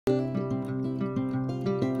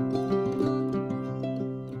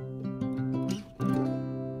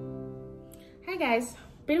guys,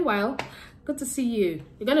 been a while. Good to see you.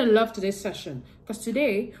 You're gonna love today's session because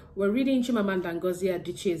today we're reading Chimamanda Ngozi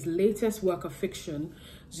Adichie's latest work of fiction,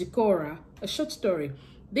 Zikora, a short story.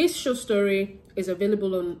 This short story is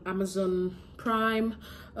available on Amazon Prime,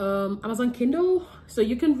 Amazon Kindle, so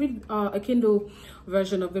you can read a Kindle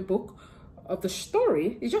version of the book. Of the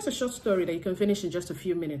story. It's just a short story that you can finish in just a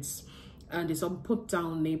few minutes, and it's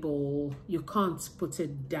unputdownable. You can't put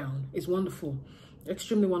it down. It's wonderful,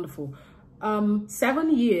 extremely wonderful.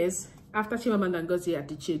 7 years after Chimamanda Ngozi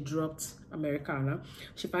Adichie dropped Americana,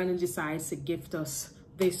 she finally decides to gift us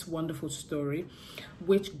this wonderful story,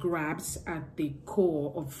 which grabs at the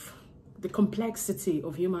core of the complexity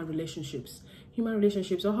of human relationships. Human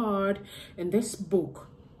relationships are hard, and this book,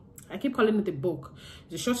 I keep calling it a book,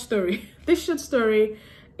 it's a short story. This short story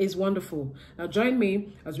is wonderful. Now join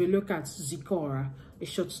me as we look at Zikora, a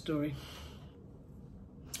short story.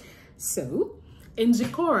 So, in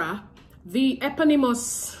Zikora, the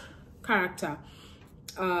eponymous character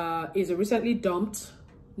is a recently dumped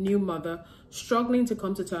new mother struggling to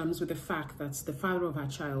come to terms with the fact that the father of her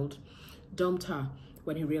child dumped her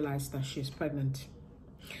when he realized that she's pregnant.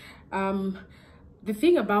 The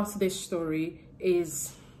thing about this story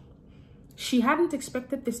is she hadn't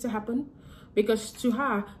expected this to happen, because to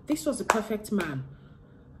her, this was a perfect man.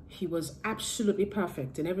 He was absolutely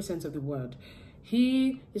perfect in every sense of the word.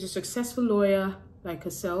 He is a successful lawyer like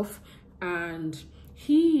herself, and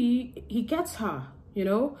he gets her, you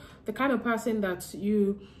know, the kind of person that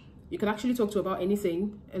you could actually talk to about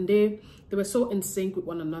anything, and they were so in sync with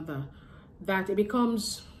one another that it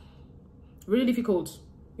becomes really difficult,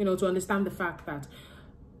 you know, to understand the fact that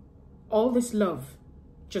all this love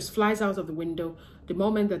just flies out of the window the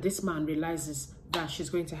moment that this man realizes that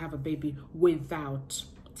she's going to have a baby without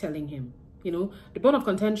telling him. You know, the bone of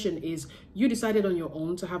contention is you decided on your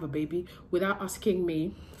own to have a baby without asking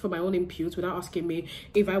me for my own input, without asking me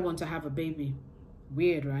if I want to have a baby.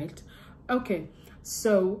 Weird, right? Okay,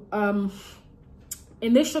 so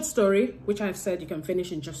in this short story, which I've said you can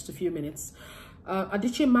finish in just a few minutes,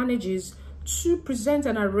 Adichie manages to present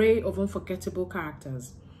an array of unforgettable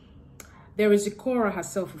characters. There is Zikora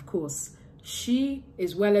herself, of course. She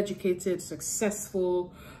is well-educated,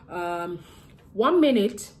 successful. 1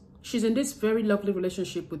 minute, she's in this very lovely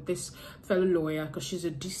relationship with this fellow lawyer because she's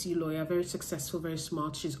a DC lawyer, very successful, very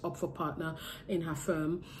smart. She's up for partner in her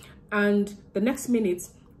firm. And the next minute,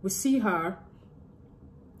 we see her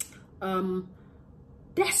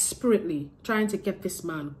desperately trying to get this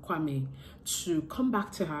man, Kwame, to come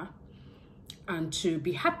back to her and to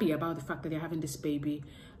be happy about the fact that they're having this baby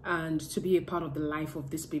and to be a part of the life of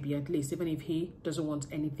this baby, at least, even if he doesn't want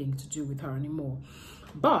anything to do with her anymore.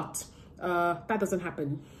 But that doesn't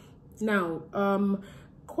happen. Now,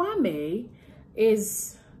 Kwame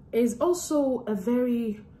is also a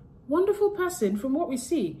very wonderful person from what we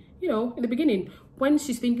see. You know, in the beginning, when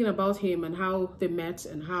she's thinking about him and how they met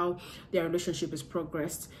and how their relationship has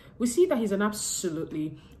progressed, we see that he's an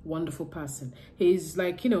absolutely wonderful person. He's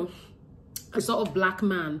like, you know, a sort of black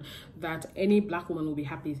man that any black woman will be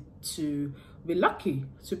happy to be lucky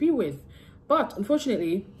to be with. But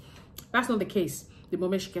unfortunately, that's not the case the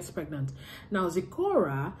moment she gets pregnant. Now,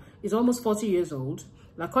 Zikora is almost 40 years old.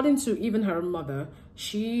 According to even her mother,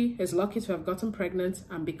 she is lucky to have gotten pregnant,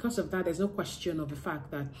 and because of that, there's no question of the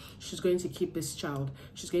fact that she's going to keep this child.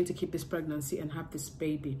 She's going to keep this pregnancy and have this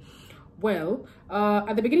baby. Well,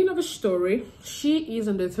 at the beginning of the story, she is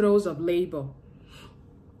in the throes of labor,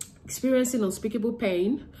 experiencing unspeakable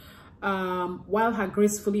pain, while her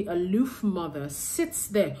gracefully aloof mother sits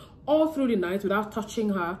there all through the night without touching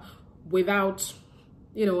her, without,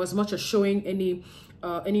 you know, as much as showing any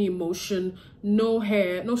emotion, no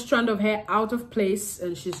hair, no strand of hair out of place,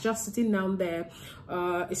 and she's just sitting down there,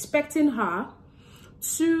 expecting her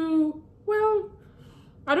to, well,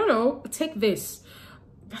 I don't know, take this.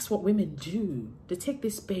 That's what women do. They take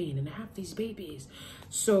this pain and they have these babies.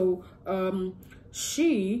 So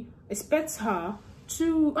she expects her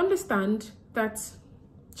to understand that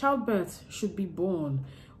childbirth should be born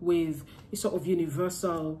with a sort of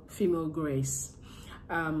universal female grace.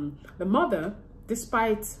 The mother,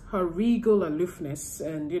 despite her regal aloofness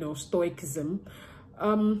and, you know, stoicism,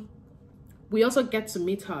 we also get to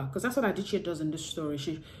meet her, because that's what Adichie does in this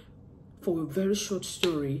story. For a very short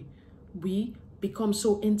story, we become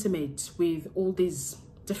so intimate with all these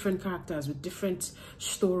different characters, with different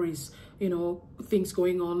stories, you know, things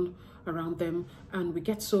going on around them, and we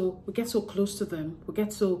get so close to them.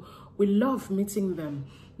 We love meeting them.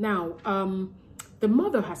 Now, the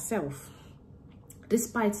mother herself,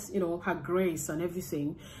 despite, you know, her grace and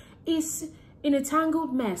everything, is in a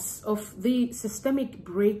tangled mess of the systemic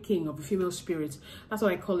breaking of the female spirit. That's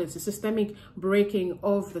what I call it, the systemic breaking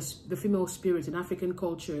of the female spirit in African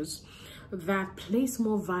cultures that place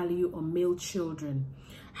more value on male children.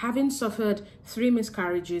 Having suffered 3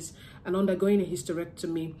 miscarriages and undergoing a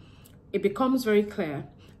hysterectomy, it becomes very clear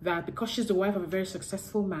that because she's the wife of a very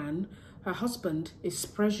successful man, her husband is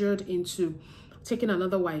pressured into taking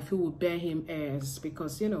another wife who will bear him heirs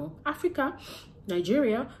because, you know, Africa,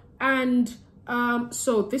 Nigeria. And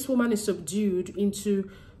so this woman is subdued into,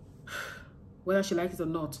 whether she likes it or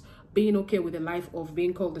not, being okay with the life of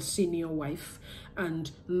being called the senior wife. And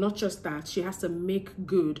not just that, she has to make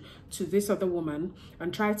good to this other woman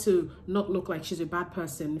and try to not look like she's a bad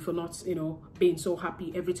person for not, you know, being so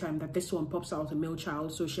happy every time that this one pops out a male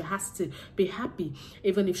child. So she has to be happy,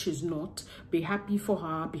 even if she's not, be happy for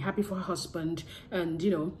her, be happy for her husband, and,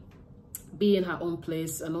 you know, be in her own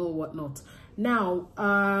place and all whatnot.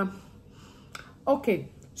 Now,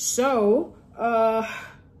 okay, so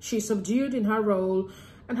she's subdued in her role,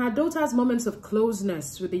 and her daughter's moments of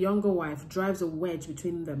closeness with the younger wife drives a wedge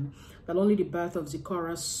between them that only the birth of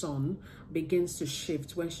Zikora's son begins to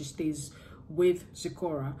shift when she stays with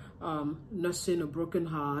Zikora, nursing a broken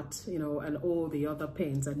heart, you know, and all the other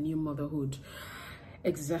pains that new motherhood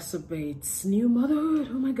exacerbates. New motherhood,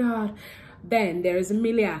 oh my God. Then there is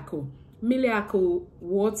Miliako. Miliako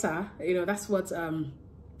water, you know, that's what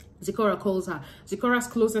Zikora calls her. Zikora's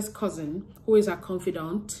closest cousin, who is her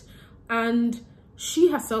confidant, and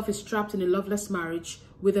she herself is trapped in a loveless marriage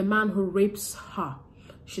with a man who rapes her.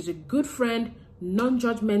 She's a good friend,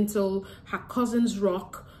 non-judgmental, her cousin's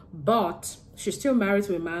rock, but she's still married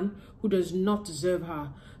to a man who does not deserve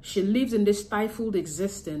her. She lives in this stifled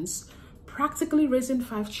existence, practically raising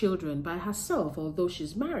 5 children by herself, although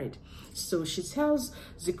she's married. So she tells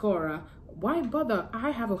Zikora, why bother?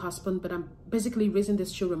 I have a husband, but I'm basically raising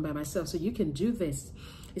these children by myself, so you can do this.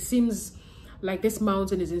 It seems like this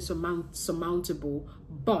mountain is insurmountable,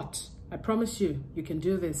 but I promise you, you can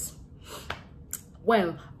do this.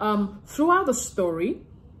 Well, throughout the story,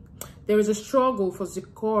 there is a struggle for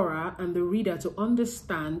Zikora and the reader to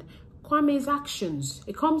understand Kwame's actions.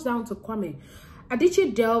 It comes down to Kwame.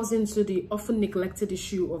 Adichie delves into the often neglected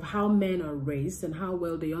issue of how men are raised and how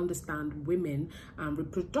well they understand women and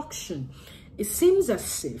reproduction. It seems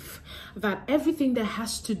as if that everything that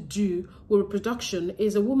has to do with reproduction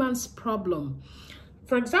is a woman's problem.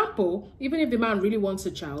 For example, even if the man really wants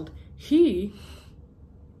a child, he,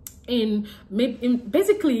 in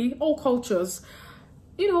basically all cultures,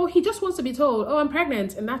 you know, he just wants to be told, oh, I'm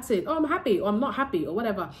pregnant, and that's it. Oh, I'm happy, or I'm not happy, or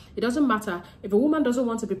whatever. It doesn't matter. If a woman doesn't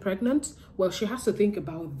want to be pregnant, well, she has to think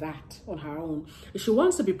about that on her own. If she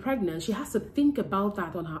wants to be pregnant, she has to think about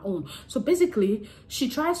that on her own. So basically, she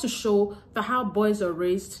tries to show that how boys are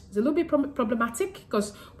raised is a little bit problematic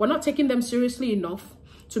because we're not taking them seriously enough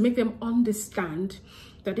to make them understand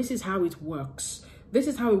that this is how it works. This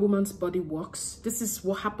is how a woman's body works. This is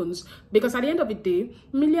what happens. Because at the end of the day,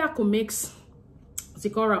 Miliako makes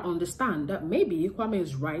Zikora understand that maybe Kwame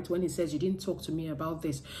is right when he says, you didn't talk to me about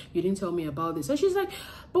this, you didn't tell me about this. And she's like,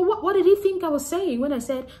 but what did he think I was saying when I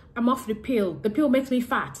said I'm off the pill makes me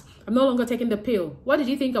fat, I'm no longer taking the pill? What did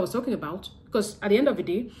he think I was talking about? Because at the end of the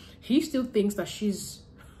day, he still thinks that she's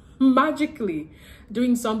magically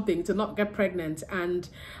doing something to not get pregnant. And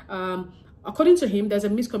according to him, there's a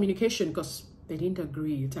miscommunication because they didn't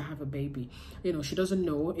agree to have a baby. You know, she doesn't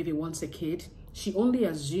know if he wants a kid. She only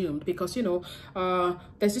assumed because, you know,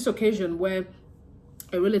 there's this occasion where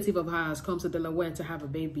a relative of hers comes to Delaware to have a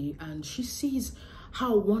baby, and she sees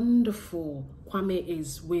how wonderful Kwame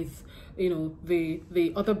is with, you know,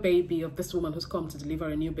 the other baby of this woman who's come to deliver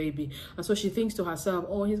a new baby. And so she thinks to herself,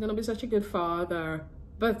 oh, he's going to be such a good father.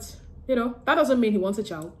 But, you know, that doesn't mean he wants a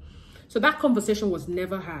child. So that conversation was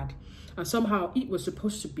never had. And somehow it was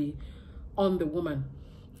supposed to be on the woman.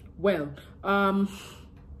 Well,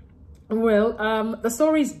 the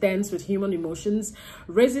story is dense with human emotions,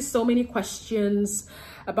 raises so many questions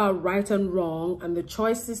about right and wrong and the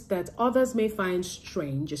choices that others may find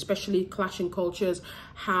strange, especially clashing cultures.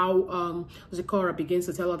 How Zikora begins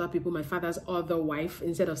to tell other people my father's other wife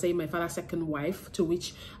instead of saying my father's second wife, to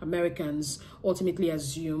which Americans ultimately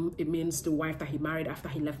assume it means the wife that he married after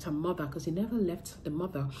he left her mother, because he never left the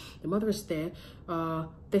mother. The mother is there.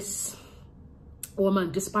 This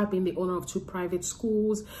woman, despite being the owner of 2 private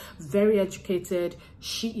schools, very educated,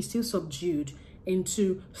 she is still subdued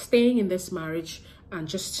into staying in this marriage and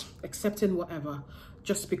just accepting whatever,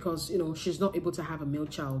 just because, you know, she's not able to have a male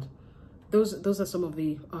child. Those are some of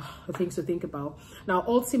the things to think about. Now,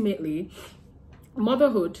 ultimately,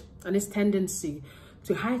 motherhood and its tendency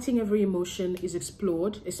to heighten every emotion is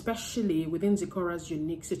explored, especially within Zikora's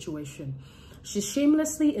unique situation. She's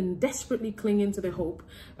shamelessly and desperately clinging to the hope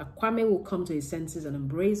that Kwame will come to his senses and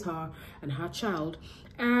embrace her and her child.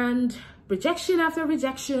 And rejection after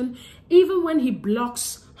rejection, even when he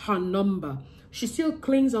blocks her number, she still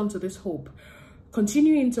clings on to this hope,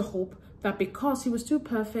 continuing to hope that because he was too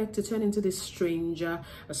perfect to turn into this stranger,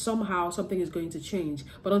 somehow something is going to change.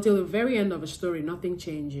 But until the very end of the story, nothing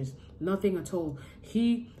changes, nothing at all.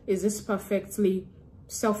 He is this perfectly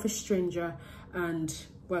selfish stranger, and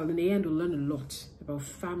well, in the end, we'll learn a lot about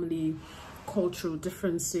family, cultural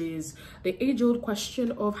differences, the age-old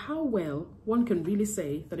question of how well one can really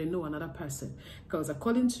say that they know another person. Because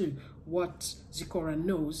according to what Zikora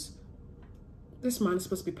knows, this man is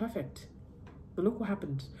supposed to be perfect. But look what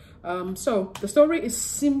happened. So the story is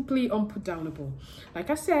simply unputdownable. Like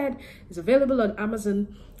I said, it's available on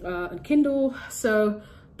Amazon and Kindle. So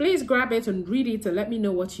please grab it and read it and let me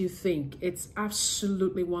know what you think. It's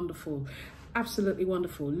absolutely wonderful. Absolutely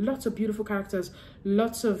wonderful. Lots of beautiful characters,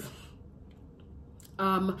 lots of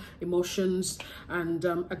emotions, and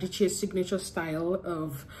Adichie's signature style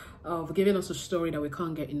of giving us a story that we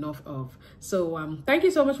can't get enough of. So thank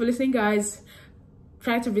you so much for listening, guys.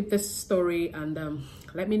 Try to read this story and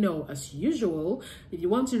let me know. As usual, if you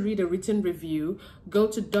want to read a written review, go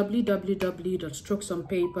to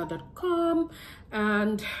www.strokesonpaper.com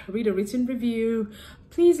and read a written review.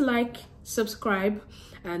 Please like, subscribe,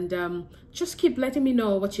 and just keep letting me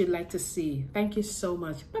know what you'd like to see. Thank you so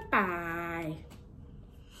much. Bye bye.